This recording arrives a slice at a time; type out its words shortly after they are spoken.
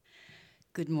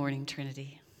Good morning,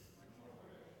 Trinity,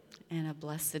 and a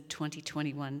blessed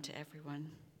 2021 to everyone.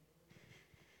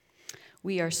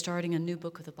 We are starting a new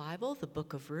book of the Bible, the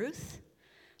book of Ruth.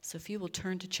 So if you will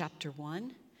turn to chapter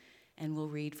 1, and we'll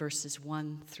read verses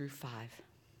 1 through 5.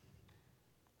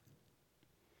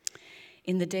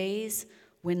 In the days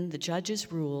when the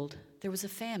judges ruled, there was a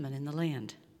famine in the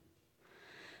land.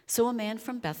 So a man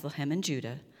from Bethlehem in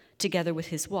Judah, together with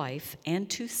his wife and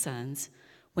 2 sons,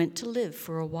 went to live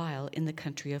for a while in the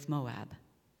country of Moab.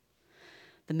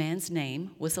 The man's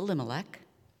name was Elimelech,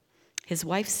 his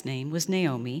wife's name was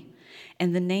Naomi,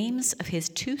 and the names of his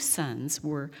 2 sons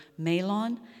were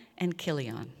Mahlon and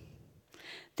Chilion.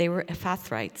 They were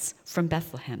Ephrathites from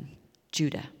Bethlehem,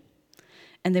 Judah,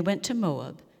 and they went to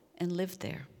Moab and lived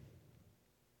there.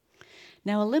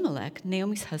 Now Elimelech,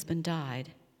 Naomi's husband,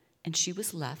 died, and she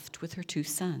was left with her 2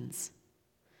 sons.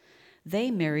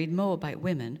 They married Moabite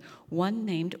women, one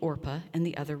named Orpah and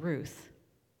the other Ruth.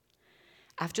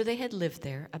 After they had lived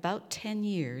there about 10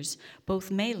 years,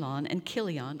 both Mahlon and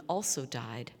Chilion also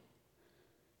died,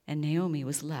 and Naomi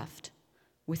was left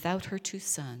without her 2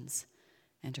 sons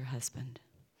and her husband.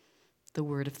 The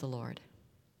word of the Lord.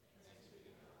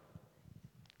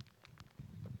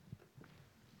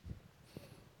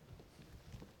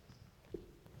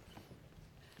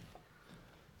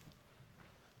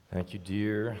 Thank you,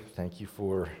 dear. Thank you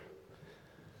for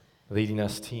leading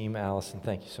us, team. Allison,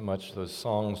 thank you so much. Those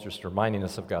songs just reminding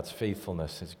us of God's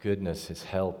faithfulness, His goodness, His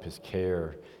help, His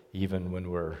care, even when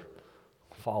we're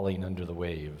falling under the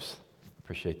waves.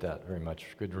 Appreciate that very much.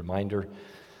 Good reminder.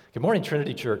 Good morning,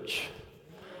 Trinity Church.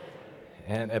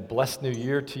 And a blessed new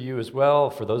year to you as well.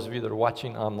 For those of you that are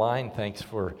watching online, thanks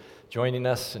for joining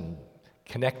us and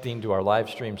connecting to our live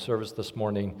stream service this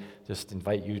morning. Just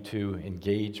invite you to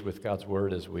engage with God's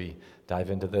Word as we dive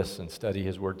into this and study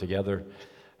His Word together.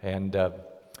 And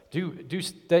do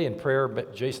stay in prayer.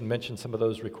 Jason mentioned some of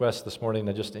those requests this morning.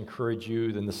 I just encourage you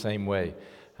in the same way.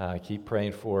 Keep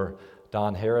praying for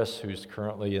Don Harris, who's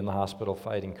currently in the hospital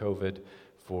fighting COVID,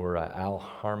 for Al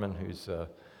Harmon, who's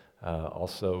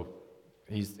also,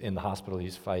 he's in the hospital,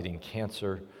 he's fighting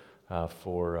cancer,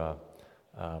 for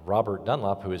Robert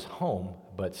Dunlop, who is home,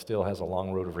 but still has a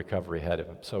long road of recovery ahead of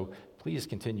him. So please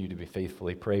continue to be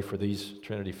faithfully pray for these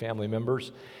Trinity family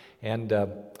members. And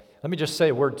let me just say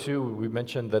a word, too. We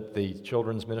mentioned that the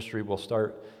children's ministry will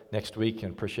start next week,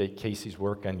 and appreciate Casey's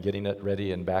work on getting it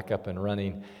ready and back up and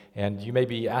running. And you may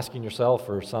be asking yourself,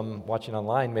 or some watching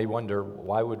online may wonder,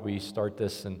 why would we start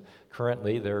this? And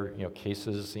currently, their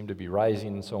cases seem to be rising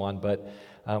and so on. But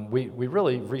we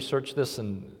really researched this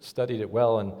and studied it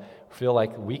well, and feel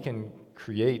like we can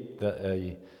create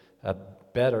a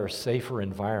better, safer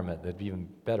environment that'd be even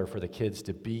better for the kids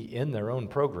to be in their own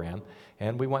program,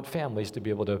 and we want families to be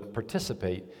able to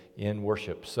participate in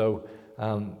worship. So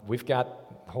we've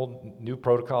got whole new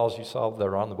protocols you saw that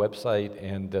are on the website,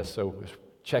 and so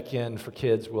check in for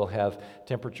kids. We'll have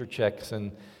temperature checks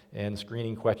and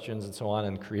screening questions and so on,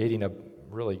 and creating a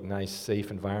really nice, safe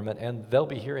environment, and they'll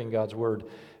be hearing God's Word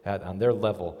on their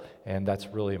level, and that's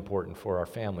really important for our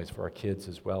families, for our kids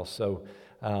as well. So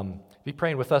be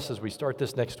praying with us as we start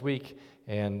this next week,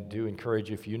 and do encourage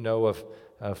you, if you know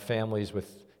of families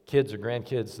with kids or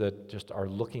grandkids that just are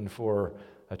looking for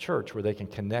a church where they can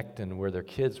connect and where their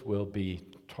kids will be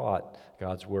taught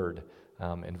God's Word,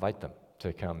 invite them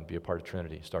to come and be a part of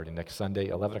Trinity starting next Sunday,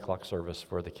 11 o'clock service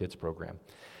for the kids program.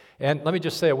 And let me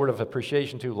just say a word of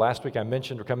appreciation, too. Last week I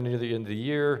mentioned we're coming into the end of the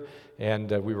year, and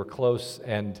we were close,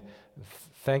 and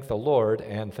thank the Lord,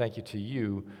 and thank you to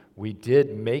you. We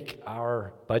did make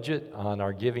our budget on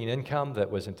our giving income that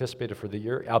was anticipated for the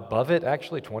year, above it,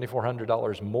 actually,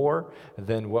 $2,400 more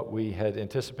than what we had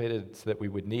anticipated that we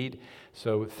would need.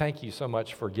 So thank you so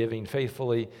much for giving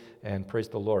faithfully, and praise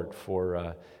the Lord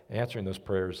for answering those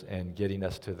prayers and getting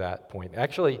us to that point.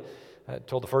 Actually, I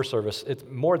told the first service, it's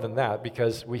more than that,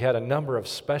 because we had a number of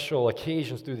special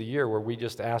occasions through the year where we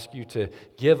just ask you to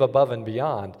give above and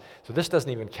beyond. So this doesn't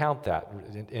even count that.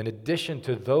 In addition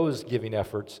to those giving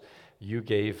efforts, you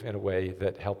gave in a way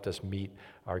that helped us meet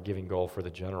our giving goal for the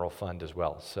general fund as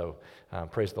well. So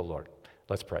praise the Lord.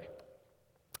 Let's pray.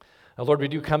 Now, Lord, we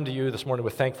do come to you this morning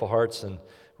with thankful hearts, and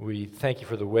we thank you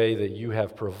for the way that you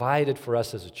have provided for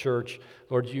us as a church.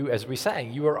 Lord, you, as we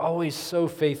sang, you are always so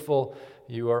faithful.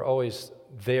 You are always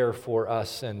there for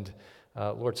us, and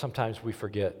Lord, sometimes we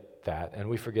forget that, and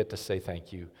we forget to say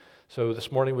thank you. So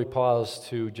this morning we pause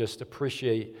to just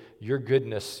appreciate your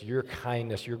goodness, your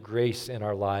kindness, your grace in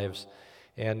our lives.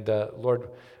 And Lord,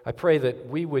 I pray that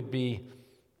we would be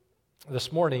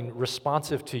this morning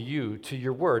responsive to you, to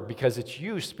your word, because it's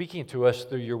you speaking to us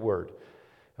through your word.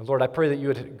 And Lord, I pray that you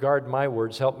would guard my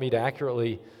words, help me to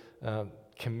accurately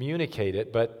communicate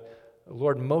it, but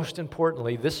Lord, most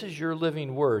importantly, this is your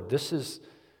living word. This is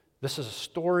a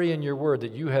story in your word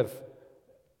that you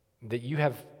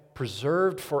have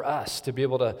preserved for us to be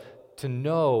able to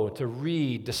know, to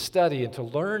read, to study, and to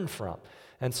learn from.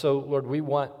 And so, Lord, we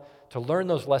want to learn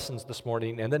those lessons this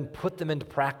morning and then put them into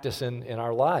practice in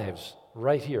our lives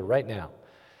right here, right now.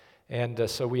 And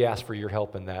so we ask for your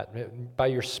help in that. By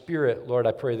your Spirit, Lord,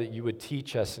 I pray that you would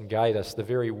teach us and guide us. The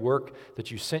very work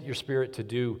that you sent your Spirit to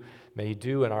do, may you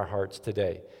do in our hearts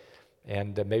today.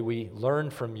 And may we learn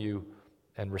from you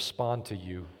and respond to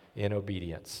you in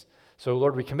obedience. So,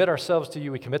 Lord, we commit ourselves to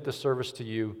you. We commit the service to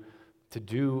you to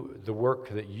do the work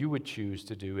that you would choose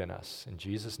to do in us. In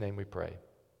Jesus' name we pray.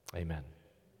 Amen.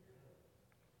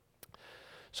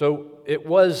 So it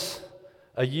was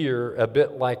a year a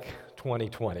bit like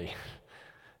 2020,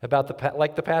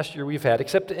 like the past year we've had,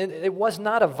 except it was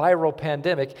not a viral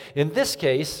pandemic. In this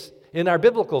case, in our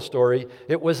biblical story,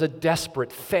 it was a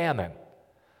desperate famine.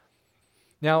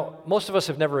 Now, most of us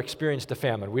have never experienced a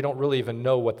famine. We don't really even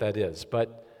know what that is,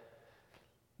 but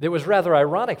it was rather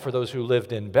ironic for those who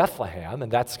lived in Bethlehem,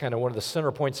 and that's kind of one of the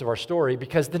center points of our story,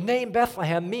 because the name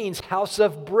Bethlehem means house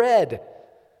of bread.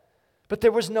 But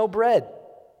there was no bread.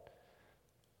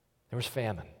 There was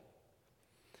famine.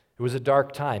 It was a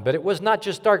dark time, but it was not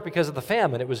just dark because of the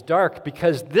famine. It was dark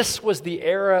because this was the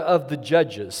era of the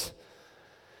judges.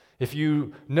 If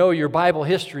you know your Bible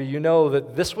history, you know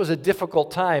that this was a difficult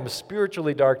time, a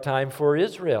spiritually dark time for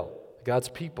Israel, God's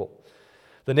people.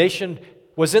 The nation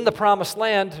was in the promised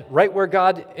land, right where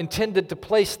God intended to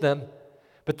place them,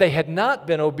 but they had not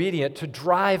been obedient to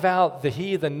drive out the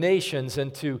heathen nations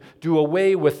and to do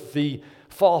away with the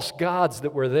false gods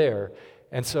that were there.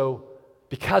 And so,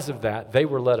 because of that, they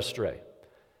were led astray.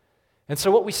 And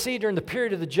so what we see during the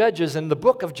period of the Judges and the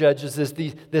book of Judges is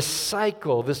this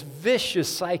cycle, this vicious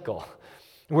cycle,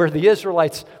 where the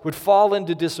Israelites would fall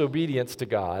into disobedience to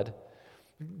God.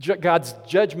 God's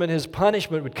judgment, his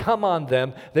punishment would come on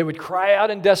them. They would cry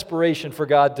out in desperation for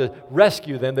God to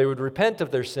rescue them. They would repent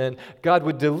of their sin. God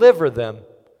would deliver them.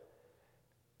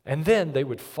 And then they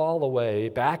would fall away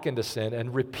back into sin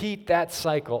and repeat that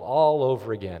cycle all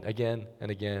over again and again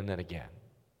and again.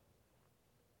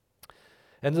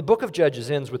 And the book of Judges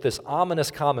ends with this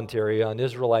ominous commentary on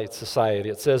Israelite society.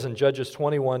 It says in Judges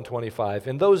 21:25,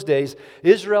 "In those days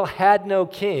Israel had no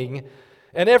king,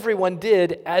 and everyone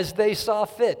did as they saw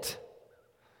fit,"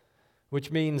 which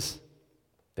means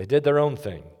they did their own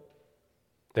thing.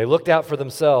 They looked out for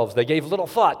themselves. They gave little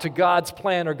thought to God's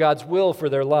plan or God's will for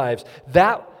their lives.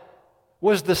 That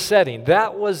was the setting.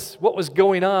 That was what was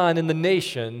going on in the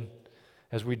nation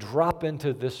as we drop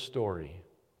into this story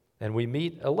and we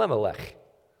meet Elimelech,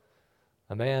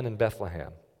 a man in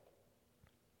Bethlehem.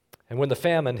 And when the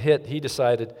famine hit, he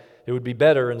decided it would be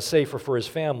better and safer for his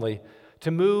family to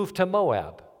move to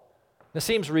Moab. It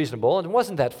seems reasonable, and it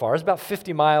wasn't that far. It's about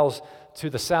 50 miles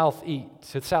to the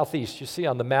southeast. You see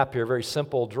on the map here, a very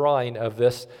simple drawing of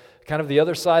this, kind of the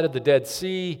other side of the Dead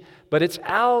Sea, but it's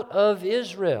out of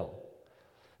Israel.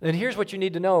 And here's what you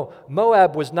need to know.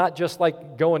 Moab was not just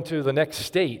like going to the next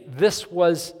state. This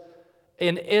was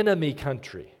an enemy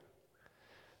country.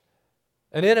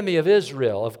 An enemy of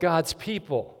Israel, of God's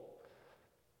people.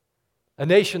 A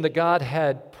nation that God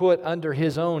had put under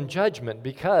his own judgment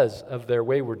because of their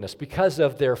waywardness, because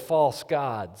of their false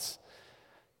gods.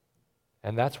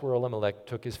 And that's where Elimelech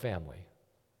took his family.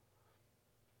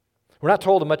 We're not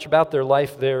told much about their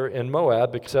life there in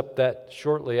Moab, except that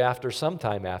shortly after,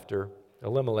 sometime after,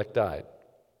 Elimelech died.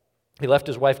 He left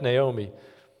his wife Naomi,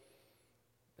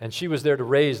 and she was there to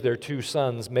raise their two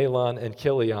sons, Mahlon and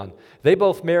Chilion. They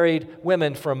both married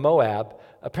women from Moab,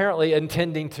 apparently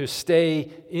intending to stay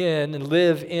in and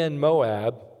live in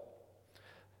Moab.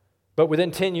 But within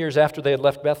 10 years after they had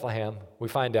left Bethlehem, we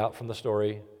find out from the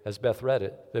story, as Beth read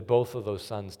it, that both of those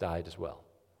sons died as well.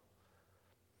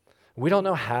 We don't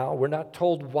know how. We're not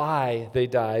told why they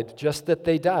died, just that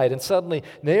they died. And suddenly,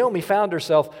 Naomi found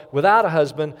herself without a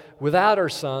husband, without her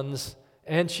sons,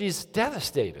 and she's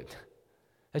devastated,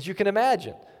 as you can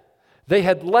imagine. They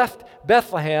had left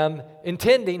Bethlehem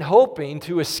hoping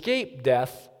to escape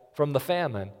death from the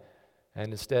famine,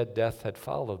 and instead death had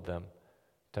followed them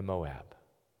to Moab.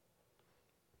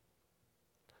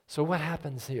 So what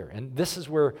happens here? And this is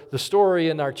where the story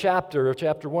in our chapter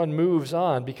 1, moves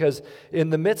on, because in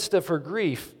the midst of her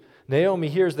grief, Naomi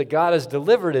hears that God has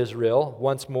delivered Israel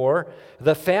once more.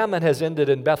 The famine has ended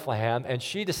in Bethlehem, and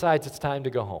she decides it's time to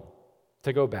go home,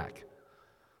 to go back.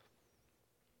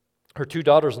 Her two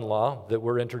daughters-in-law that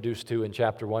we're introduced to in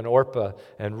chapter 1, Orpah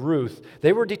and Ruth,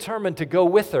 they were determined to go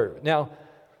with her. Now,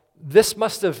 this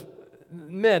must have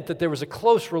meant that there was a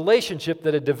close relationship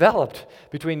that had developed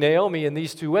between Naomi and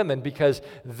these two women because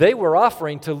they were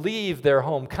offering to leave their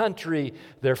home country,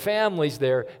 their families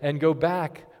there, and go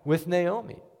back with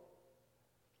Naomi.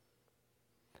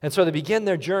 And so they begin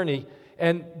their journey,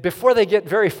 and before they get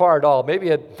very far at all, maybe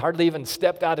had hardly even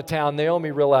stepped out of town,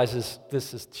 Naomi realizes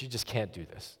she just can't do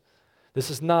this. This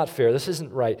is not fair. This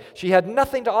isn't right. She had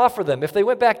nothing to offer them. If they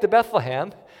went back to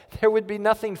Bethlehem, there would be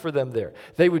nothing for them there.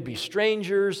 They would be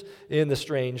strangers in the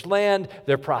strange land.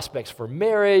 Their prospects for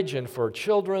marriage and for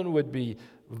children would be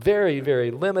very,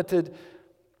 very limited.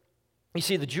 You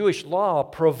see, the Jewish law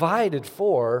provided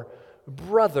for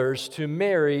brothers to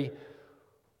marry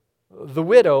the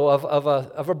widow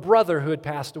of a brother who had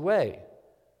passed away.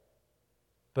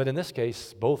 But in this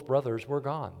case, both brothers were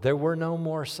gone. There were no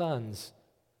more sons.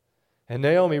 And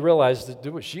Naomi realized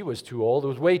that she was too old. It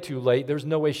was way too late. There's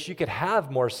no way she could have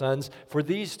more sons for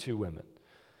these two women.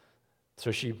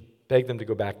 So she begged them to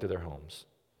go back to their homes.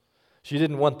 She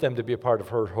didn't want them to be a part of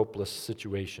her hopeless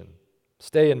situation.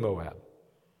 Stay in Moab.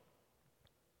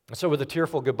 And so with a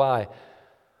tearful goodbye,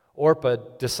 Orpah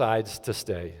decides to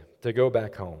stay, to go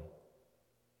back home.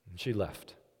 And she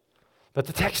left. But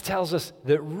the text tells us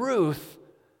that Ruth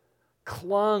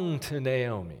clung to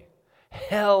Naomi,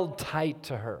 held tight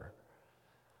to her.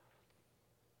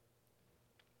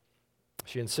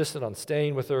 She insisted on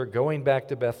staying with her, going back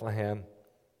to Bethlehem,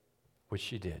 which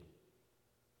she did.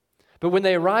 But when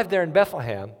they arrived there in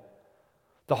Bethlehem,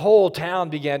 the whole town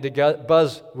began to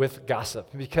buzz with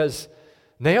gossip because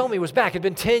Naomi was back. It had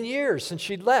been 10 years since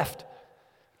she'd left.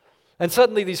 And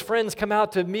suddenly these friends come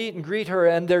out to meet and greet her,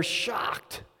 and they're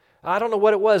shocked. I don't know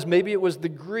what it was. Maybe it was the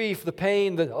grief, the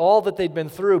pain, all that they'd been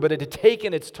through, but it had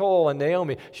taken its toll on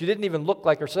Naomi. She didn't even look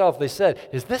like herself. They said,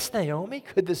 "Is this Naomi?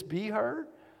 Could this be her?"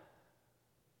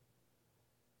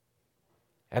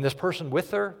 And this person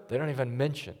with her, they don't even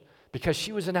mention, because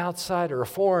she was an outsider, a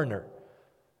foreigner.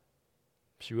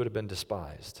 She would have been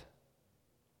despised.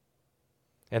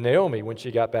 And Naomi, when she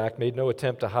got back, made no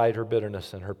attempt to hide her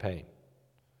bitterness and her pain.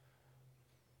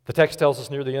 The text tells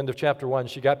us near the end of chapter 1,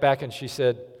 she got back and she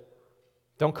said,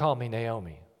 "Don't call me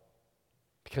Naomi,"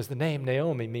 because the name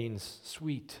Naomi means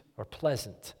sweet or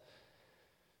pleasant.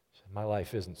 She said, "My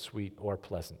life isn't sweet or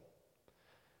pleasant."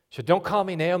 She said, "Don't call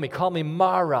me Naomi, call me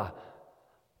Mara."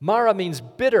 Mara means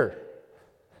bitter.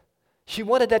 She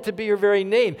wanted that to be her very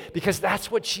name because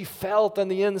that's what she felt on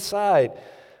the inside.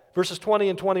 Verses 20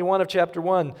 and 21 of chapter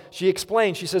 1, she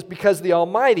explains, she says, "Because the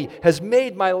Almighty has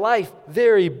made my life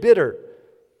very bitter.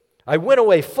 I went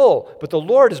away full, but the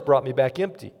Lord has brought me back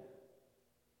empty.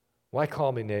 Why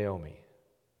call me Naomi?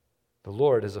 The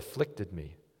Lord has afflicted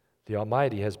me. The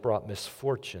Almighty has brought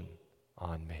misfortune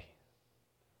on me."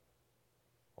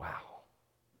 Wow.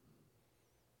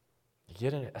 You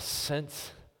get a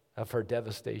sense of her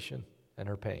devastation and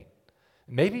her pain.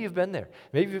 Maybe you've been there.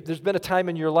 Maybe there's been a time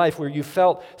in your life where you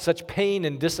felt such pain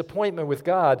and disappointment with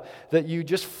God that you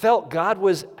just felt God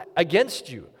was against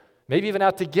you, maybe even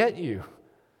out to get you.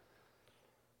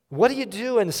 What do you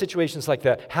do in situations like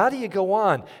that? How do you go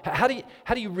on? How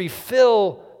do you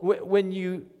refill when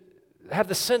you have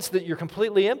the sense that you're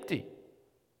completely empty?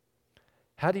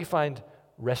 How do you find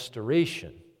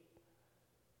restoration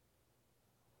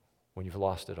when you've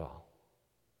lost it all?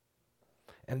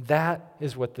 And that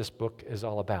is what this book is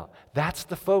all about. That's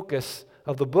the focus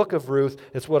of the book of Ruth.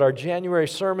 It's what our January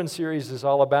sermon series is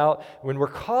all about when we're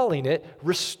calling it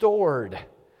Restored.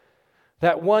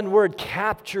 That one word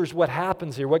captures what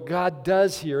happens here, what God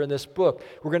does here in this book.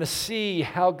 We're going to see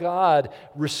how God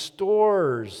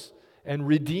restores and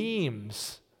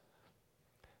redeems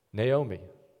Naomi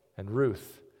and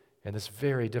Ruth in this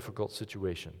very difficult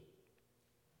situation.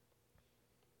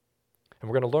 And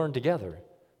we're going to learn together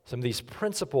some of these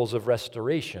principles of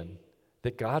restoration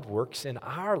that God works in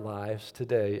our lives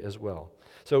today as well.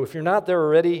 So if you're not there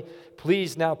already,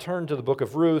 please now turn to the book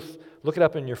of Ruth. Look it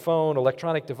up in your phone,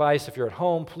 electronic device. If you're at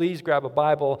home, please grab a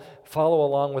Bible, follow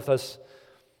along with us.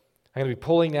 I'm going to be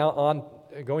pulling out on,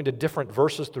 going to different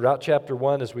verses throughout chapter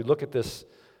 1 as we look at this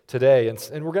today.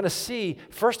 And we're going to see,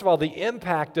 first of all, the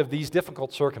impact of these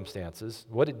difficult circumstances,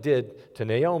 what it did to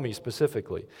Naomi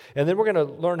specifically. And then we're going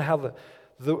to learn how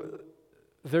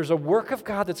there's a work of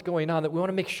God that's going on that we want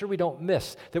to make sure we don't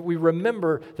miss, that we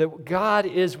remember that God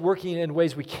is working in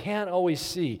ways we can't always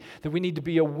see, that we need to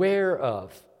be aware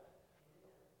of.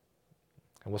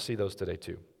 And we'll see those today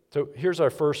too. So here's our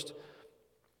first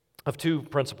of two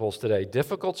principles today.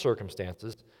 Difficult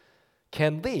circumstances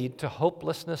can lead to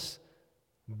hopelessness,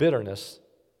 bitterness,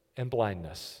 and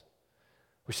blindness.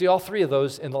 We see all three of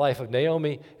those in the life of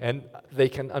Naomi, and they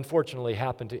can unfortunately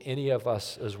happen to any of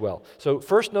us as well. So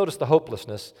first, notice the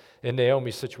hopelessness in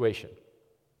Naomi's situation.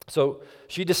 So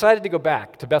she decided to go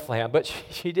back to Bethlehem, but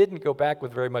she didn't go back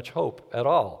with very much hope at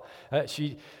all.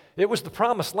 It was the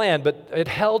promised land, but it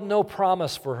held no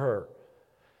promise for her.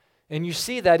 And you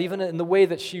see that even in the way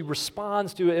that she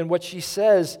responds to it and what she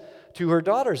says to her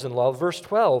daughters-in-law. Verse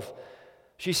 12,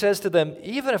 she says to them,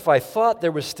 even if I thought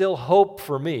there was still hope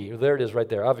for me, there it is right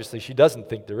there. Obviously, she doesn't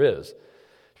think there is.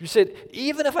 She said,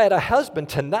 even if I had a husband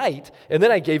tonight and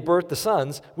then I gave birth to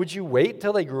sons, would you wait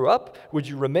till they grew up? Would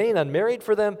you remain unmarried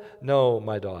for them? No,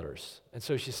 my daughters. And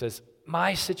so she says,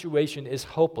 my situation is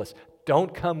hopeless.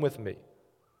 Don't come with me.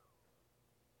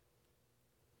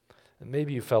 And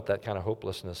maybe you felt that kind of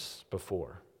hopelessness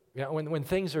before. You know, when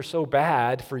things are so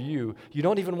bad for you, you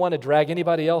don't even want to drag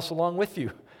anybody else along with you.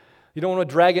 You don't want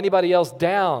to drag anybody else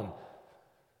down.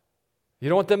 You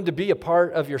don't want them to be a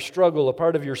part of your struggle, a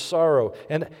part of your sorrow.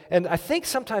 And I think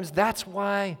sometimes that's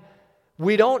why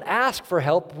we don't ask for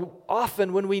help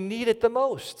often when we need it the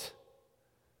most.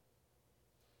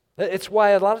 It's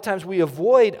why a lot of times we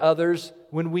avoid others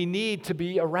when we need to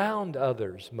be around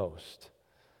others most.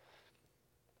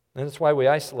 And that's why we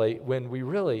isolate when we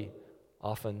really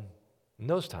often, in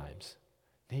those times,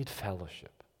 need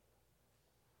fellowship.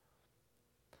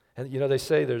 And they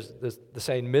say there's the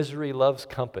saying, misery loves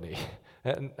company.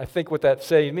 And I think what that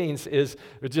saying means is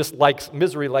it just likes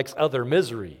misery likes other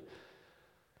misery.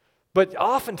 But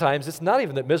oftentimes it's not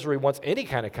even that misery wants any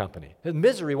kind of company.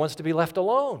 Misery wants to be left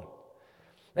alone.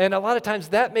 And a lot of times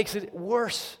that makes it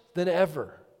worse than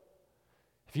ever.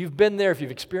 If you've been there, if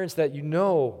you've experienced that, you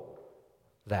know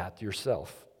that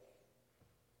yourself.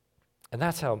 And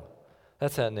that's how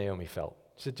Naomi felt.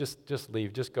 She said, just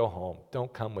leave, just go home.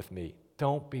 Don't come with me.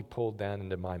 Don't be pulled down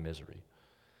into my misery.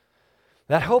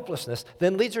 That hopelessness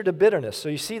then leads her to bitterness. So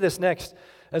you see this next.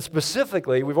 And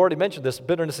specifically, we've already mentioned this,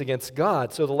 bitterness against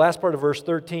God. So the last part of verse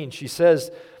 13, she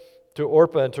says to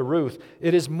Orpah and to Ruth,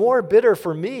 it is more bitter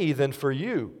for me than for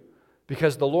you,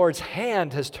 because the Lord's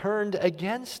hand has turned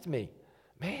against me.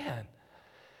 Man.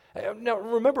 Now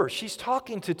remember, she's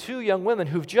talking to two young women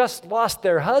who've just lost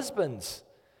their husbands.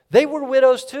 They were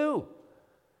widows too.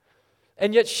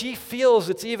 And yet she feels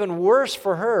it's even worse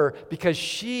for her because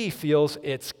she feels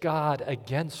it's God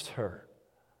against her.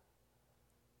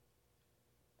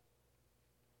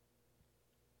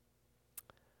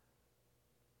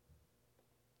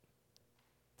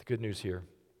 The good news here,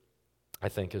 I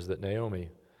think, is that Naomi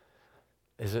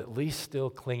is at least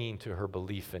still clinging to her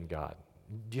belief in God.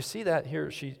 Do you see that here?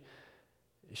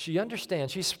 She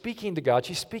understands. She's speaking to God.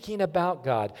 She's speaking about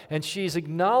God. And she's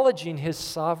acknowledging His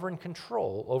sovereign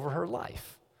control over her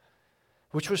life,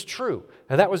 which was true.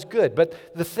 And that was good. But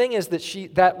the thing is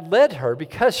that led her,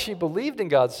 because she believed in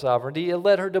God's sovereignty, it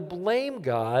led her to blame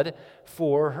God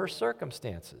for her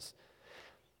circumstances.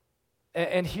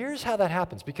 And here's how that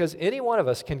happens, because any one of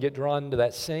us can get drawn into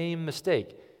that same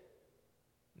mistake.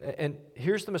 And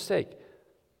here's the mistake.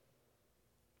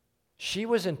 She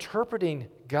was interpreting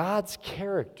God's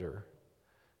character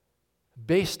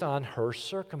based on her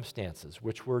circumstances,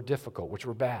 which were difficult, which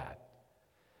were bad,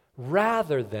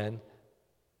 rather than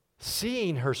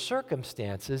seeing her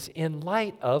circumstances in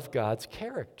light of God's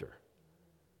character.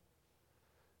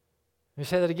 Let me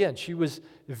say that again. She was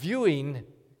viewing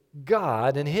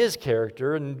God and His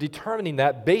character and determining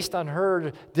that based on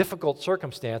her difficult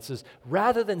circumstances,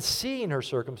 rather than seeing her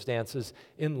circumstances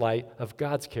in light of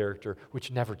God's character,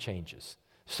 which never changes.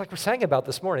 Just like we're saying about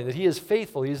this morning, that He is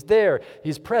faithful, He is there, He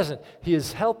is present, He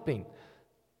is helping.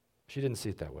 She didn't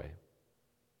see it that way.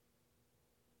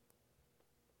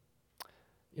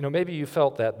 Maybe you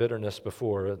felt that bitterness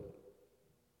before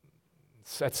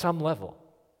at some level.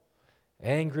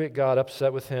 Angry at God,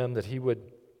 upset with Him that He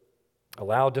would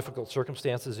allow difficult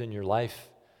circumstances in your life.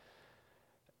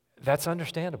 That's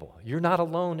understandable. You're not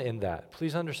alone in that.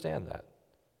 Please understand that.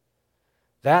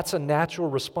 That's a natural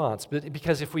response.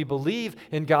 Because if we believe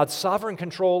in God's sovereign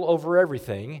control over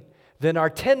everything, then our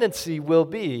tendency will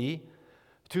be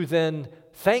to then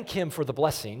thank Him for the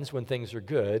blessings when things are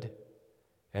good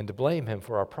and to blame Him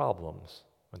for our problems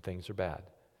when things are bad.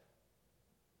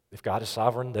 If God is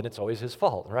sovereign, then it's always His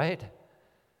fault, right?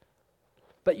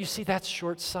 But you see, that's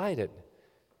short-sighted.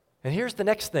 And here's the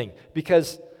next thing,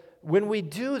 because when we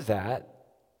do that,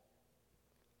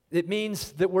 it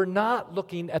means that we're not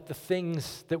looking at the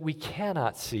things that we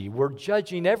cannot see. We're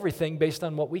judging everything based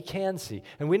on what we can see.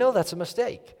 And we know that's a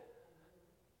mistake.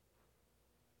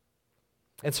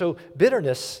 And so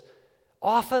bitterness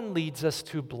often leads us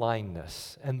to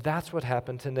blindness. And that's what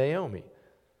happened to Naomi.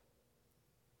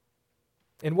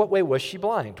 In what way was she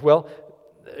blind? Well,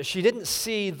 she didn't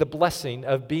see the blessing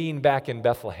of being back in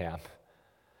Bethlehem.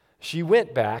 She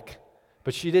went back,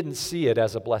 but she didn't see it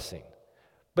as a blessing.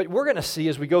 But we're going to see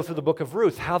as we go through the book of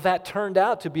Ruth how that turned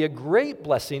out to be a great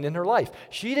blessing in her life.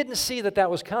 She didn't see that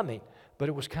was coming, but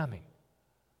it was coming.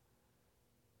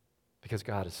 Because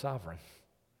God is sovereign.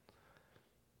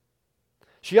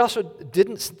 She also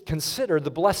didn't consider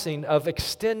the blessing of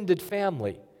extended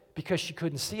family because she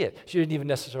couldn't see it. She didn't even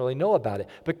necessarily know about it.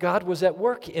 But God was at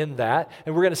work in that,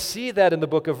 and we're going to see that in the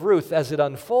book of Ruth as it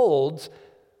unfolds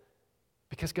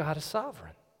because God is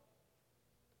sovereign.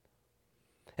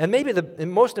 And maybe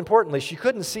and most importantly, she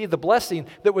couldn't see the blessing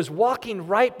that was walking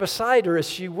right beside her as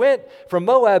she went from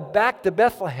Moab back to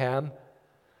Bethlehem.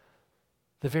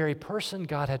 The very person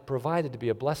God had provided to be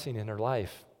a blessing in her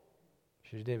life,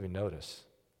 she didn't even notice.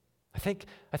 I think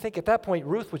at that point,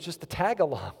 Ruth was just a tag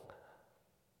along.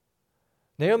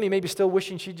 Naomi may be still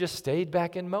wishing she'd just stayed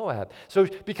back in Moab. So,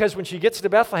 because when she gets to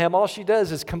Bethlehem, all she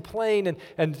does is complain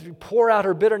and pour out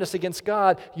her bitterness against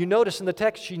God. You notice in the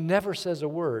text, she never says a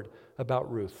word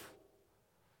about Ruth.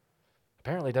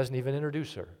 Apparently doesn't even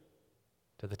introduce her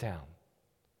to the town.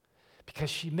 Because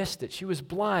she missed it. She was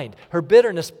blind. Her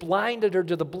bitterness blinded her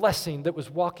to the blessing that was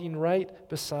walking right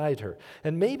beside her.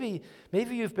 And maybe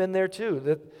you've been there too,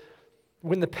 that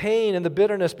when the pain and the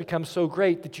bitterness become so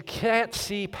great that you can't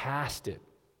see past it.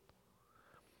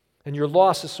 And your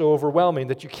loss is so overwhelming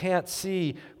that you can't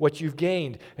see what you've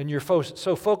gained. And you're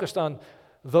so focused on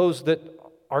those that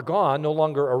are gone, no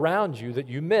longer around you, that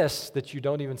you miss, that you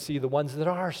don't even see the ones that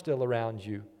are still around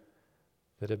you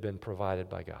that have been provided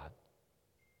by God.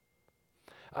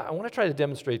 I want to try to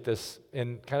demonstrate this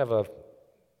in kind of a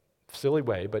silly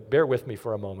way, but bear with me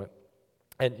for a moment.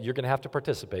 And you're going to have to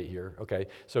participate here, okay?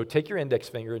 So take your index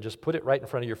finger and just put it right in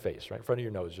front of your face, right in front of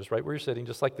your nose, just right where you're sitting,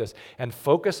 just like this, and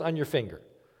focus on your finger.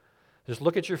 Just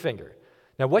look at your finger.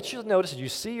 Now, what you'll notice is you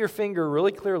see your finger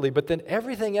really clearly, but then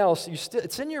everything else,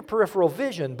 it's in your peripheral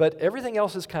vision, but everything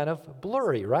else is kind of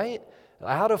blurry, right?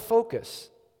 Out of focus.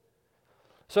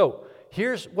 So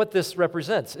here's what this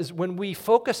represents, is when we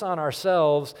focus on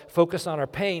ourselves, focus on our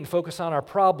pain, focus on our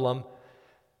problem,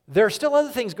 there are still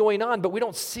other things going on, but we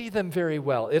don't see them very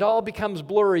well. It all becomes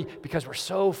blurry because we're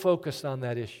so focused on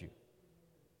that issue.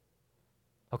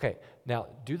 Okay, now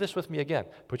do this with me again.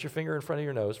 Put your finger in front of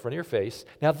your nose, in front of your face.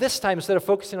 Now this time, instead of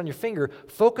focusing on your finger,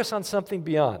 focus on something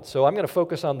beyond. So I'm going to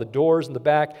focus on the doors in the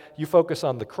back. You focus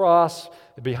on the cross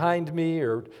behind me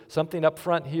or something up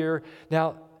front here.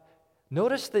 Now,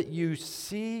 notice that you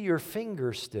see your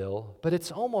finger still, but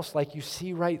it's almost like you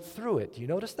see right through it. Do you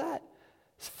notice that?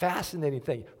 It's a fascinating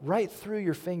thing. Right through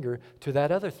your finger to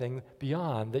that other thing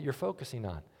beyond that you're focusing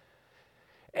on.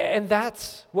 And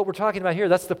that's what we're talking about here.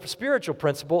 That's the spiritual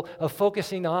principle of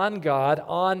focusing on God,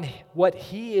 on what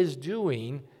He is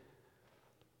doing.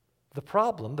 The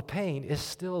problem, the pain, is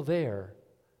still there,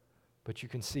 but you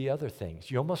can see other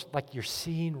things. You almost like you're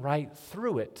seeing right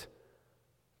through it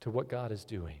to what God is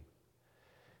doing.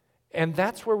 And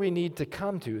that's where we need to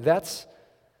come to. That's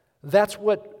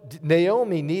what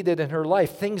Naomi needed in her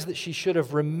life, things that she should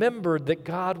have remembered that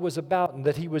God was about and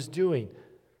that He was doing,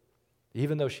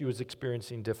 even though she was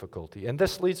experiencing difficulty. And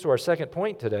this leads to our second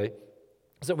point today,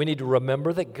 is that we need to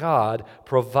remember that God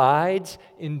provides,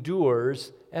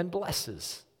 endures, and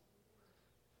blesses.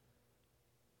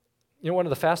 You know, one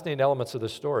of the fascinating elements of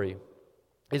this story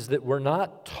is that we're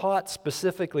not taught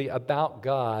specifically about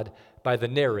God by the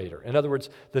narrator. In other words,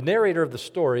 the narrator of the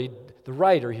story, the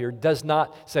writer here, does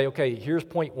not say, okay, here's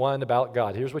point one about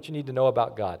God. Here's what you need to know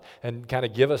about God, and kind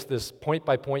of give us this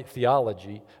point-by-point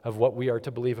theology of what we are to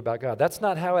believe about God. That's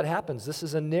not how it happens. This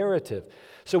is a narrative.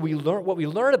 So what we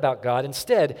learn about God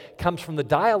instead comes from the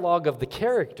dialogue of the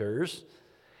characters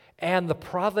and the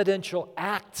providential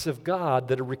acts of God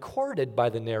that are recorded by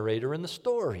the narrator in the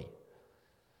story.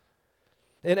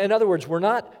 In other words, we're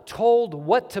not told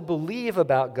what to believe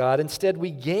about God. Instead,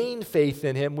 we gain faith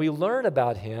in Him. We learn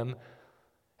about Him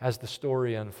as the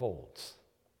story unfolds.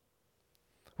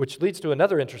 Which leads to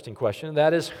another interesting question, and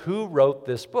that is, who wrote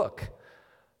this book?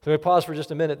 So we pause for just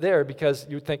a minute there because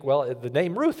you would think, well, the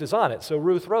name Ruth is on it, so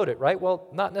Ruth wrote it, right? Well,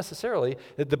 not necessarily.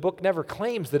 The book never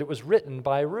claims that it was written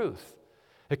by Ruth.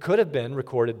 It could have been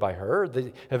recorded by her.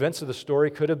 The events of the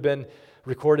story could have been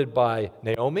recorded by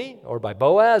Naomi or by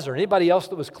Boaz or anybody else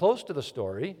that was close to the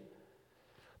story.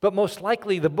 But most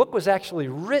likely the book was actually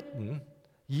written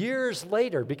years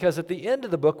later, because at the end of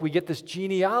the book we get this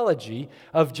genealogy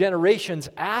of generations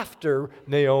after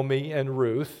Naomi and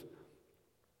Ruth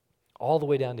all the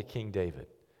way down to King David.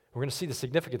 We're going to see the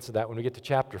significance of that when we get to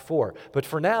chapter 4. But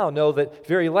for now, know that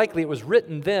very likely it was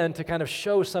written then to kind of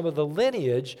show some of the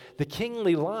lineage, the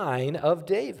kingly line of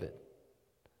David.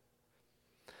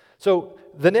 So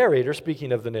the narrator,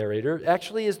 speaking of the narrator,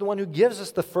 actually is the one who gives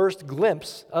us the first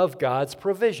glimpse of God's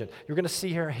provision. You're going to see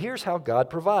here, here's how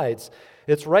God provides.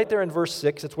 It's right there in verse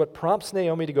 6. It's what prompts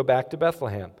Naomi to go back to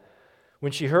Bethlehem.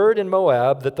 When she heard in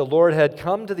Moab that the Lord had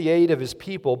come to the aid of his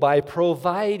people by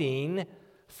providing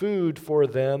food for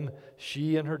them,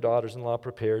 she and her daughters-in-law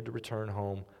prepared to return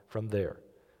home from there.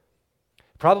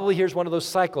 Probably here's one of those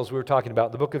cycles we were talking about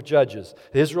in the book of Judges.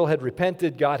 Israel had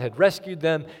repented, God had rescued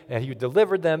them, and he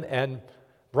delivered them and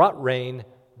brought rain,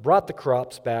 brought the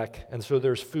crops back, and so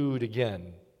there's food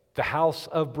again. The house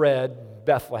of bread,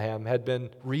 Bethlehem, had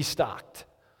been restocked.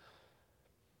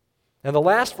 And the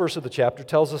last verse of the chapter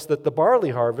tells us that the barley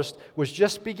harvest was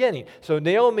just beginning. So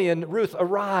Naomi and Ruth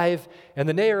arrive, and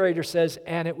the narrator says,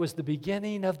 and it was the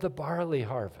beginning of the barley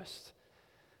harvest.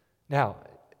 Now,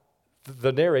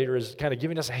 the narrator is kind of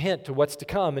giving us a hint to what's to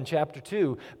come in chapter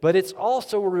 2, but it's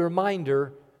also a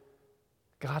reminder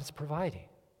God's providing.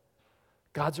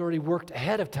 God's already worked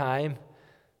ahead of time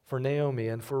for Naomi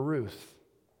and for Ruth.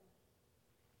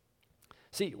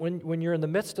 See, when you're in the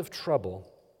midst of trouble,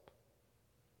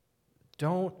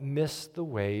 don't miss the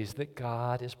ways that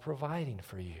God is providing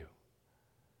for you.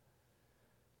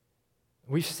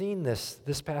 We've seen this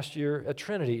past year at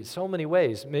Trinity so many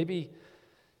ways. Maybe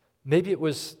it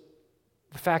was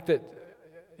the fact that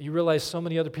you realize so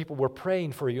many other people were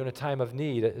praying for you in a time of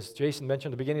need. As Jason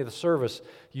mentioned at the beginning of the service,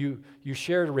 you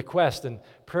shared a request and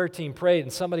prayer team prayed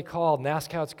and somebody called and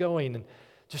asked how it's going. And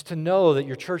just to know that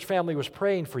your church family was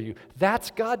praying for you,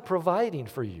 that's God providing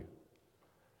for you.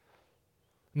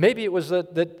 Maybe it was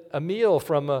that a meal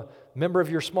from a member of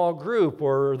your small group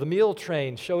or the meal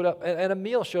train showed up, and a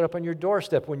meal showed up on your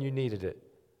doorstep when you needed it.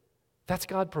 That's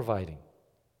God providing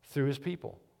through his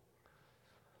people.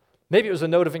 Maybe it was a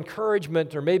note of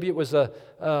encouragement, or maybe it was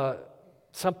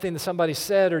something that somebody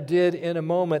said or did in a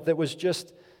moment that was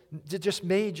just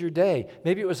made your day.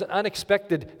 Maybe it was an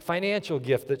unexpected financial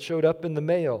gift that showed up in the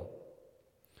mail.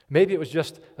 Maybe it was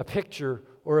just a picture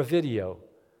or a video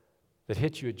that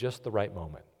hit you at just the right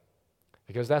moment.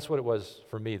 Because that's what it was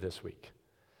for me this week.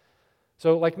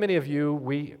 So like many of you,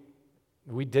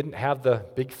 we didn't have the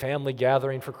big family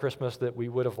gathering for Christmas that we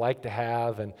would have liked to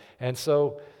have. And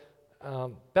so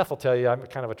Beth will tell you, I'm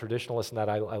kind of a traditionalist in that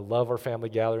I love our family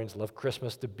gatherings, love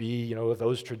Christmas to be,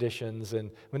 those traditions.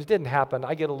 And when it didn't happen,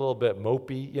 I get a little bit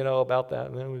mopey, about that.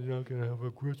 And then we're not going to have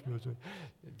a Christmas.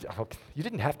 You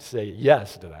didn't have to say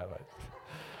yes to that. But.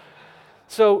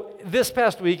 So this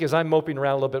past week, as I'm moping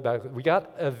around a little bit about it, we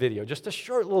got a video, just a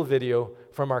short little video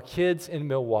from our kids in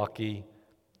Milwaukee.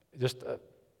 Just a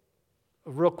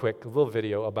real quick, a little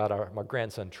video about my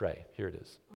grandson, Trey. Here it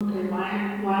is. Okay,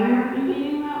 why aren't you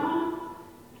eating that one?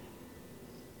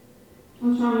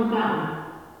 What's wrong with that one?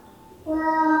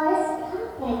 Well,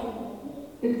 it's Papa's.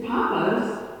 It's Papa's?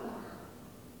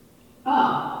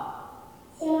 Oh.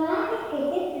 So I picked a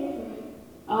different one.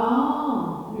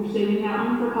 Oh, you're saving that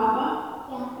one for Papa?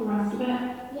 Yeah. The rest of it?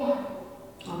 Yeah.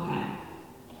 Okay.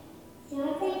 So I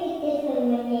take it this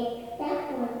one and make that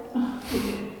one.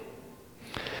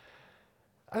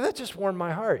 That just warmed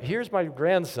my heart. Here's my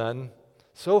grandson,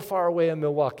 so far away in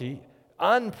Milwaukee,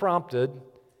 unprompted.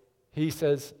 He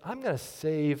says, I'm going to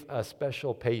save a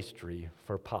special pastry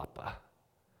for Papa.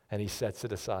 And he sets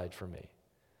it aside for me.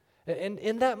 And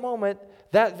in that moment,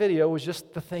 that video was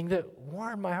just the thing that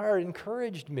warmed my heart,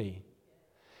 encouraged me.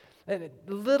 And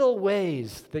little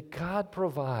ways that God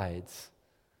provides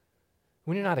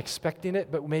when you're not expecting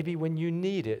it, but maybe when you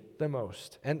need it the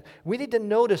most. And we need to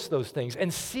notice those things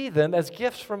and see them as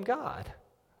gifts from God.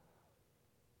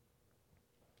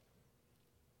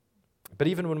 But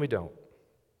even when we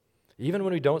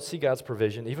don't see God's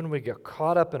provision, even when we get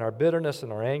caught up in our bitterness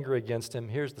and our anger against him,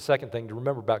 here's the second thing to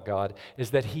remember about God,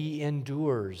 is that he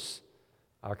endures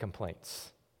our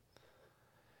complaints.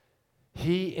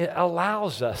 He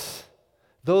allows us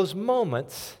those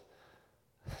moments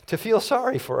to feel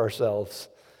sorry for ourselves.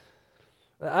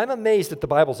 I'm amazed at the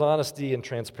Bible's honesty and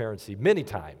transparency many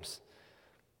times.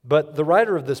 But the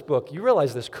writer of this book, you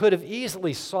realize this, could have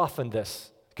easily softened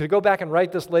this. Could go back and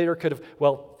write this later,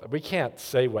 we can't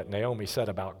say what Naomi said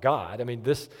about God. I mean,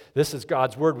 this is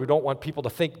God's word. We don't want people to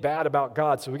think bad about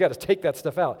God, so we got to take that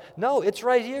stuff out. No, it's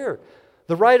right here.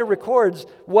 The writer records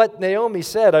what Naomi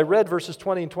said. I read verses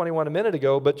 20 and 21 a minute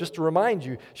ago, but just to remind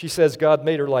you, she says God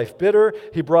made her life bitter.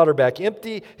 He brought her back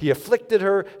empty. He afflicted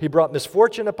her. He brought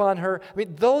misfortune upon her. I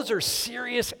mean, those are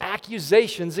serious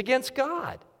accusations against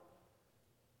God.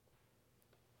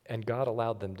 And God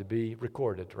allowed them to be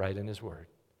recorded right in his word.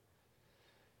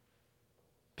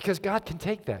 Because God can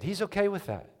take that. He's okay with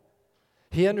that.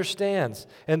 He understands.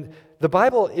 And the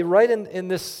Bible, right in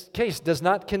this case, does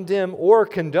not condemn or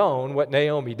condone what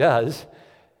Naomi does.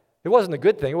 It wasn't a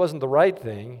good thing. It wasn't the right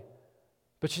thing.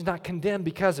 But she's not condemned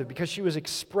because of it, because she was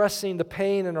expressing the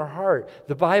pain in her heart.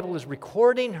 The Bible is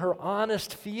recording her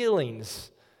honest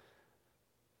feelings.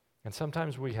 And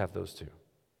sometimes we have those too.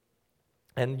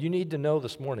 And you need to know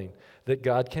this morning that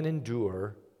God can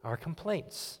endure our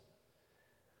complaints.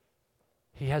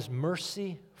 He has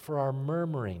mercy for our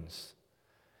murmurings.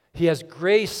 He has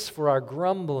grace for our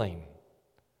grumbling.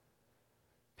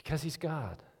 Because He's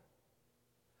God.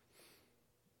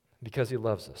 Because He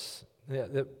loves us.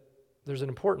 There's an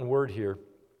important word here.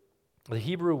 The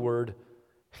Hebrew word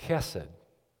chesed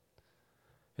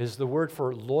is the word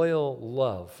for loyal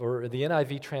love, or the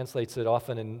NIV translates it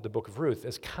often in the book of Ruth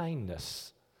as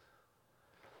kindness.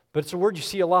 But it's a word you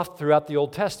see a lot throughout the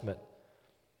Old Testament.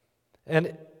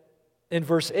 And in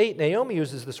verse 8, Naomi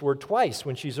uses this word twice.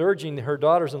 When she's urging her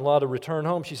daughters-in-law to return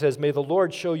home, she says, "May the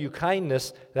Lord show you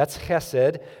kindness," that's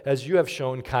chesed, "as you have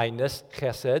shown kindness,"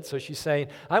 chesed. So she's saying,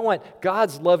 I want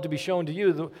God's love to be shown to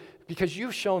you because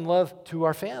you've shown love to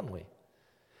our family.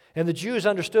 And the Jews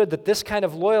understood that this kind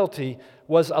of loyalty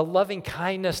was a loving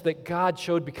kindness that God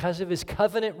showed because of His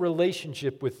covenant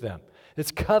relationship with them.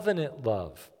 It's covenant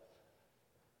love.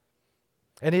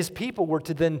 And His people were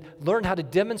to then learn how to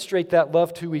demonstrate that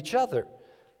love to each other.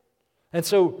 And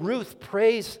so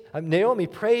Naomi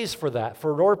prays for that,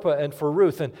 for Orpah and for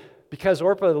Ruth. And because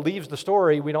Orpah leaves the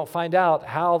story, we don't find out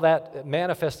how that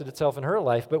manifested itself in her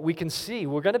life, but we're going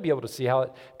to be able to see how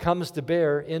it comes to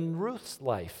bear in Ruth's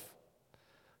life.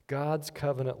 God's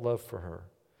covenant love for her.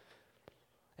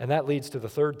 And that leads to the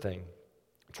third thing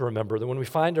to remember, that when we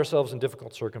find ourselves in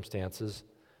difficult circumstances,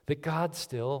 that God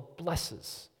still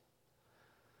blesses.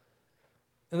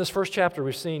 In this first chapter,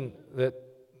 we've seen that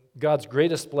God's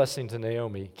greatest blessing to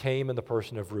Naomi came in the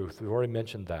person of Ruth. We've already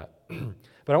mentioned that.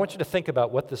 But I want you to think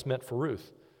about what this meant for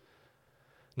Ruth.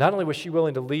 Not only was she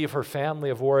willing to leave her family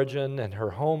of origin and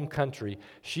her home country,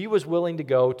 she was willing to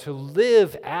go to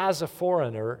live as a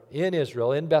foreigner in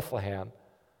Israel, in Bethlehem,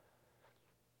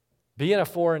 be in a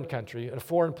foreign country, in a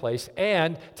foreign place,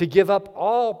 and to give up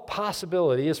all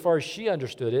possibility, as far as she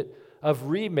understood it, of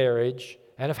remarriage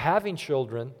and of having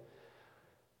children.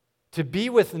 To be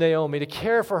with Naomi, to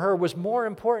care for her, was more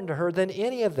important to her than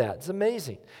any of that. It's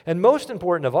amazing. And most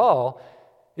important of all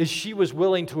is she was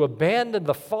willing to abandon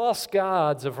the false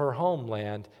gods of her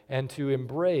homeland and to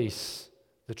embrace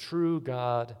the true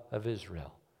God of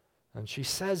Israel. And she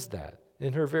says that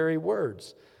in her very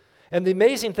words. And the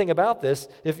amazing thing about this,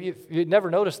 if you'd never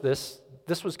noticed this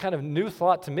was kind of a new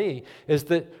thought to me, is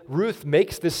that Ruth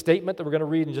makes this statement that we're going to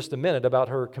read in just a minute about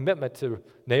her commitment to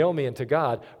Naomi and to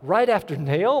God, right after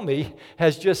Naomi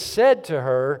has just said to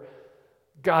her,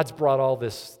 God's brought all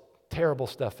this terrible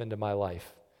stuff into my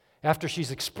life. After she's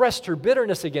expressed her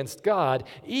bitterness against God,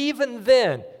 even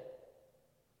then,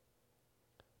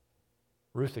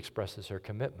 Ruth expresses her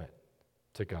commitment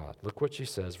to God. Look what she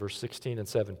says, verse 16 and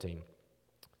 17.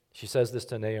 She says this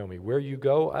to Naomi, "Where you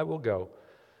go, I will go.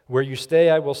 Where you stay,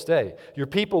 I will stay. Your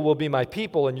people will be my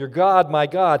people, and your God, my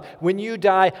God. When you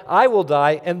die, I will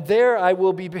die, and there I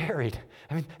will be buried."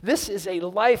 I mean, this is a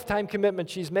lifetime commitment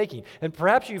she's making. And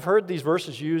perhaps you've heard these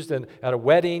verses used at a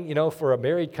wedding, for a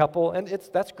married couple, and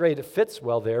that's great. It fits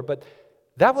well there, but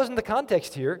that wasn't the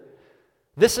context here.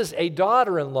 This is a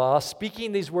daughter-in-law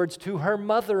speaking these words to her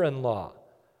mother-in-law.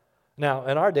 Now,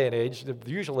 in our day and age,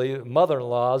 usually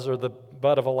mother-in-laws are the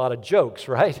butt of a lot of jokes,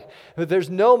 right? But there's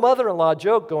no mother-in-law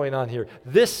joke going on here.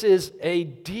 This is a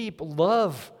deep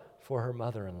love for her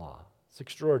mother-in-law. It's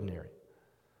extraordinary.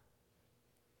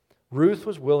 Ruth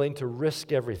was willing to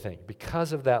risk everything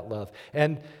because of that love.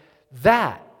 And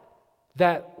that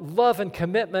love and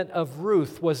commitment of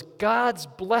Ruth was God's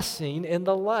blessing in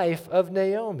the life of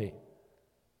Naomi.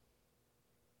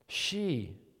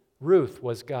 Ruth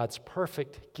was God's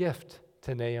perfect gift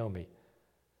to Naomi.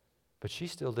 But she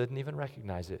still didn't even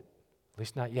recognize it, at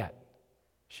least not yet.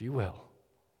 She will.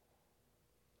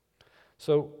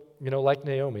 So, like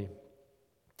Naomi,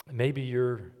 maybe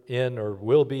you're in or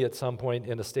will be at some point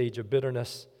in a stage of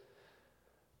bitterness,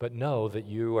 but know that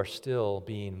you are still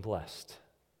being blessed.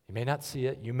 You may not see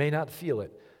it, you may not feel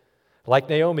it. Like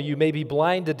Naomi, you may be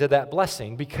blinded to that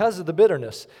blessing because of the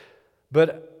bitterness,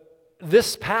 but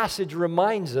this passage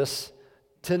reminds us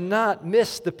to not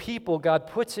miss the people God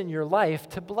puts in your life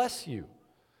to bless you.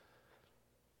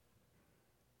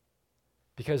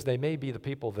 Because they may be the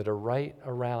people that are right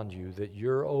around you that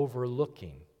you're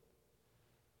overlooking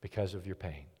because of your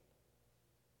pain.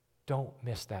 Don't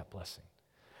miss that blessing.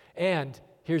 And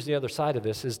here's the other side of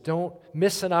this, is don't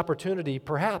miss an opportunity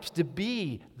perhaps to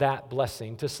be that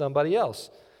blessing to somebody else.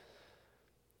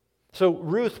 So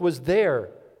Ruth was there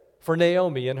for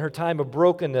Naomi in her time of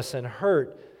brokenness and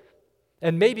hurt.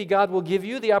 And maybe God will give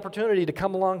you the opportunity to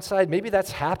come alongside. Maybe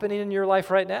that's happening in your life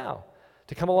right now.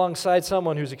 To come alongside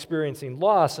someone who's experiencing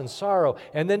loss and sorrow,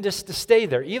 and then just to stay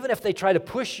there. Even if they try to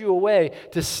push you away,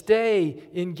 to stay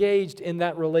engaged in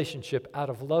that relationship out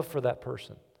of love for that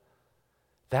person.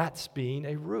 That's being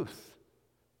a Ruth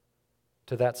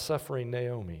to that suffering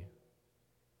Naomi.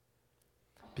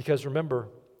 Because remember,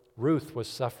 Ruth was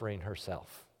suffering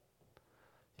herself.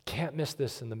 You can't miss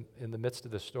this in the midst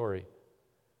of this story.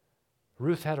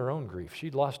 Ruth had her own grief.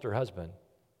 She'd lost her husband.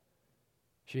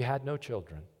 She had no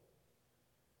children.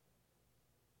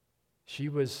 She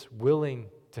was willing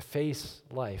to face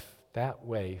life that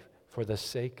way for the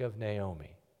sake of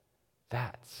Naomi.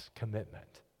 That's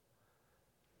commitment.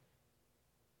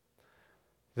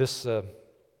 This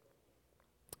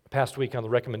past week, on the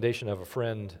recommendation of a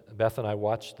friend, Beth and I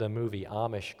watched the movie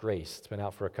Amish Grace. It's been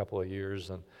out for a couple of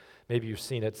years, and maybe you've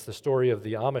seen it. It's the story of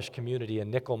the Amish community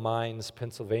in Nickel Mines,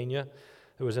 Pennsylvania.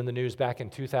 It was in the news back in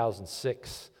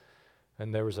 2006,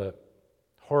 and there was a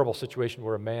horrible situation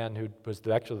where a man who was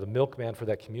actually the milkman for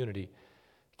that community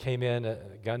came in,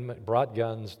 brought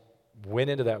guns, went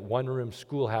into that one-room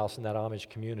schoolhouse in that Amish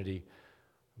community,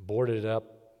 boarded it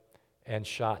up, and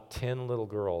shot 10 little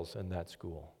girls in that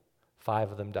school.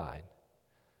 5 of them died.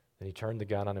 Then he turned the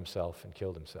gun on himself and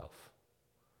killed himself.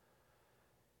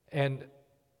 And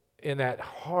in that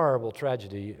horrible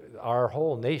tragedy, our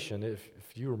whole nation, if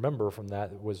you remember from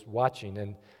that, was watching,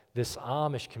 and this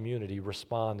Amish community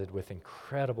responded with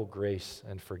incredible grace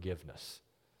and forgiveness.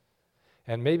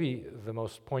 And maybe the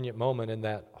most poignant moment in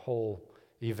that whole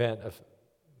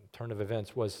turn of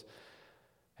events was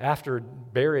after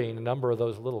burying a number of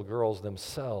those little girls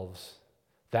themselves,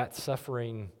 that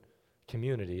suffering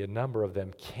community, a number of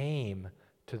them came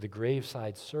to the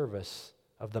graveside service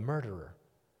of the murderer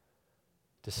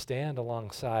to stand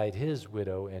alongside his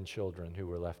widow and children who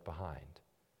were left behind.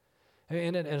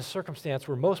 And in a circumstance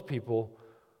where most people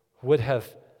would have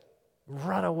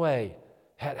run away,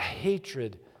 had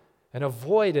hatred, and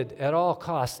avoided at all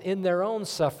costs in their own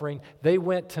suffering, they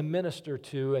went to minister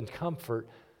to and comfort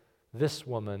this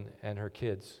woman and her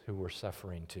kids who were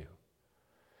suffering too.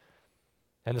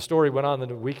 And the story went on in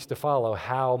the weeks to follow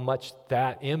how much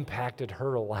that impacted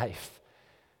her life,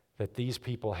 that these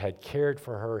people had cared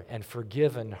for her and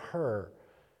forgiven her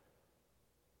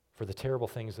for the terrible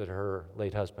things that her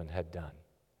late husband had done.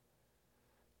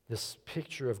 This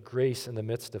picture of grace in the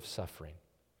midst of suffering.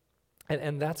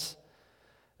 And that's,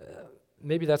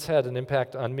 maybe that's had an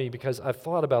impact on me because I've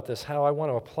thought about this, how I want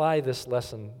to apply this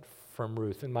lesson from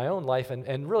Ruth in my own life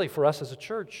and really for us as a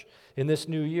church in this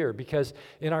new year. Because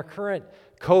in our current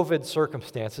COVID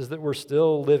circumstances that we're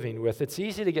still living with, it's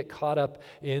easy to get caught up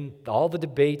in all the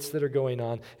debates that are going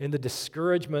on, in the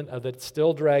discouragement of it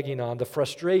still dragging on, the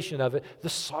frustration of it, the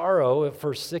sorrow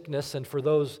for sickness and for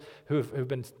those who've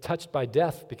been touched by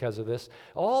death because of this.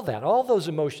 All those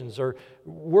emotions are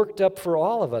worked up for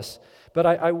all of us. But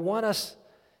I want us,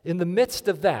 in the midst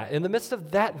of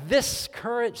that, this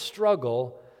current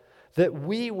struggle, that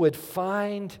we would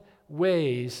find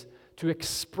ways to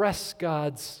express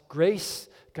God's grace,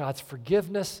 God's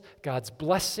forgiveness, God's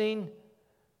blessing,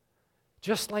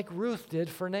 just like Ruth did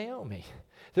for Naomi.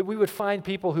 That we would find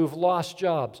people who've lost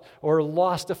jobs or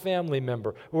lost a family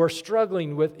member or are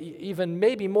struggling with even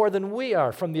maybe more than we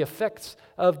are from the effects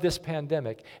of this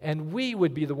pandemic, and we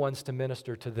would be the ones to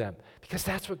minister to them because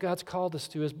that's what God's called us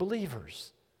to as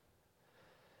believers.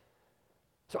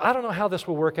 So I don't know how this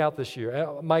will work out this year.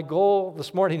 My goal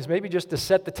this morning is maybe just to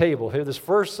set the table here this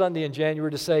first Sunday in January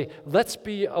to say, let's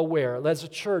be aware, as a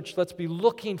church, let's be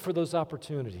looking for those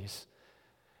opportunities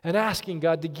and asking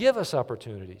God to give us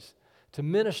opportunities to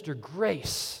minister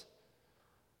grace.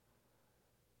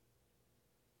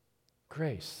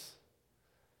 Grace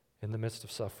in the midst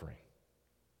of suffering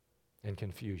and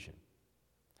confusion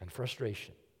and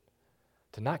frustration.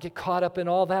 To not get caught up in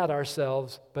all that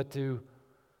ourselves, but to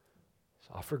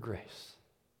offer grace.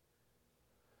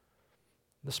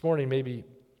 This morning, maybe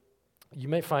you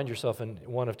may find yourself in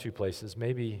one of two places.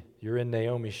 Maybe you're in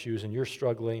Naomi's shoes and you're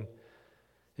struggling.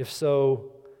 If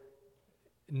so,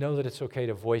 know that it's okay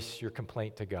to voice your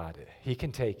complaint to God. He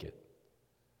can take it.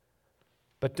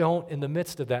 But don't, in the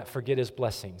midst of that, forget His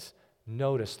blessings.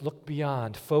 Notice, look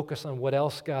beyond, focus on what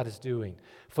else God is doing.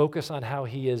 Focus on how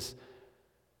He is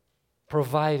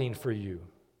providing for you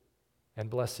and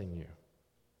blessing you.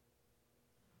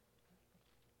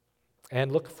 And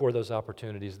look for those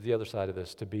opportunities, the other side of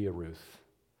this, to be a Ruth.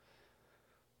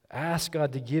 Ask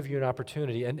God to give you an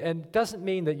opportunity. And it doesn't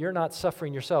mean that you're not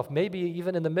suffering yourself. Maybe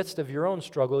even in the midst of your own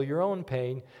struggle, your own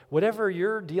pain, whatever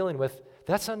you're dealing with,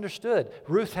 that's understood.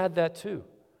 Ruth had that too.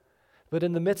 But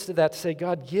in the midst of that, say,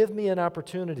 God, give me an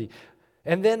opportunity.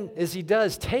 And then, as he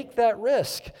does, take that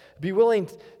risk. Be willing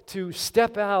to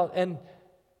step out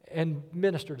and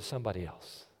minister to somebody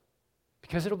else.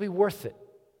 Because it'll be worth it.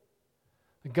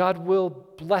 God will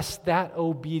bless that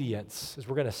obedience, as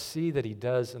we're going to see that he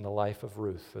does in the life of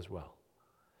Ruth as well.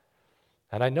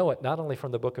 And I know it not only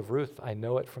from the book of Ruth, I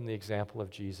know it from the example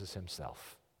of Jesus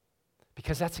himself.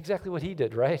 Because that's exactly what he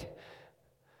did, right?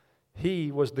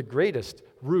 He was the greatest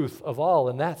Ruth of all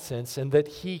in that sense, and that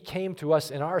he came to us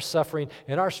in our suffering,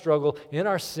 in our struggle, in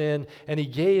our sin, and he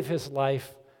gave his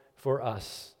life for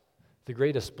us. The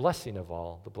greatest blessing of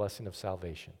all, the blessing of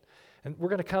salvation. And we're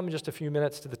going to come in just a few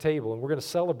minutes to the table, and we're going to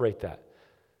celebrate that.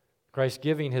 Christ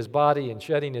giving his body and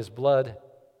shedding his blood.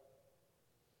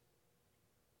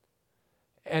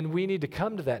 And we need to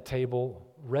come to that table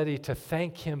ready to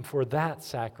thank him for that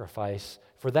sacrifice,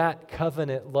 for that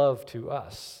covenant love to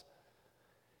us,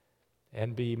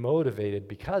 and be motivated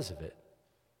because of it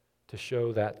to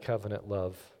show that covenant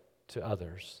love to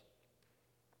others.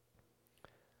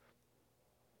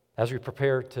 As we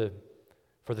prepare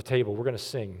for the table, we're going to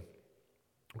sing.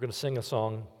 We're going to sing a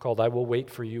song called I Will Wait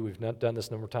for You. We've not done this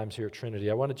a number of times here at Trinity.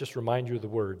 I want to just remind you of the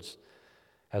words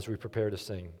as we prepare to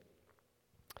sing.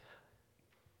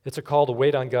 It's a call to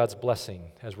wait on God's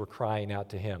blessing as we're crying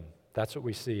out to him. That's what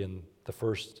we see in the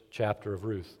first chapter of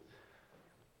Ruth.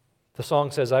 The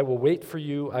song says, I will wait for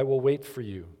you,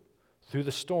 through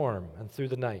the storm and through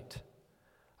the night.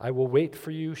 I will wait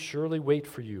for you, surely wait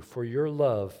for you, for your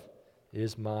love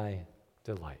is my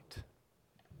delight.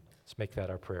 Let's make that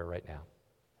our prayer right now.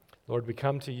 Lord, we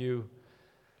come to you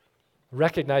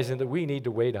recognizing that we need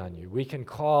to wait on you. We can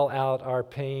call out our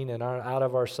pain and out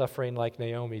of our suffering like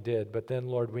Naomi did, but then,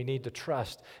 Lord, we need to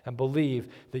trust and believe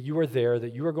that you are there,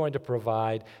 that you are going to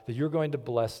provide, that you're going to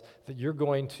bless, that you're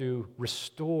going to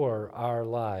restore our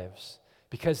lives,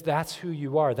 because that's who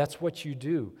you are. That's what you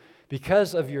do.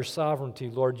 Because of your sovereignty,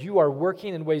 Lord, you are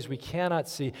working in ways we cannot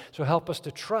see, so help us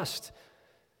to trust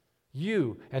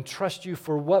you and trust you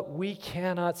for what we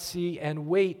cannot see and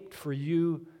wait for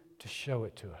you to show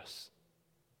it to us.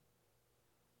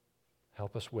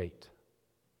 Help us wait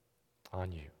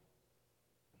on you.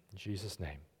 In Jesus'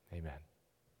 name, amen.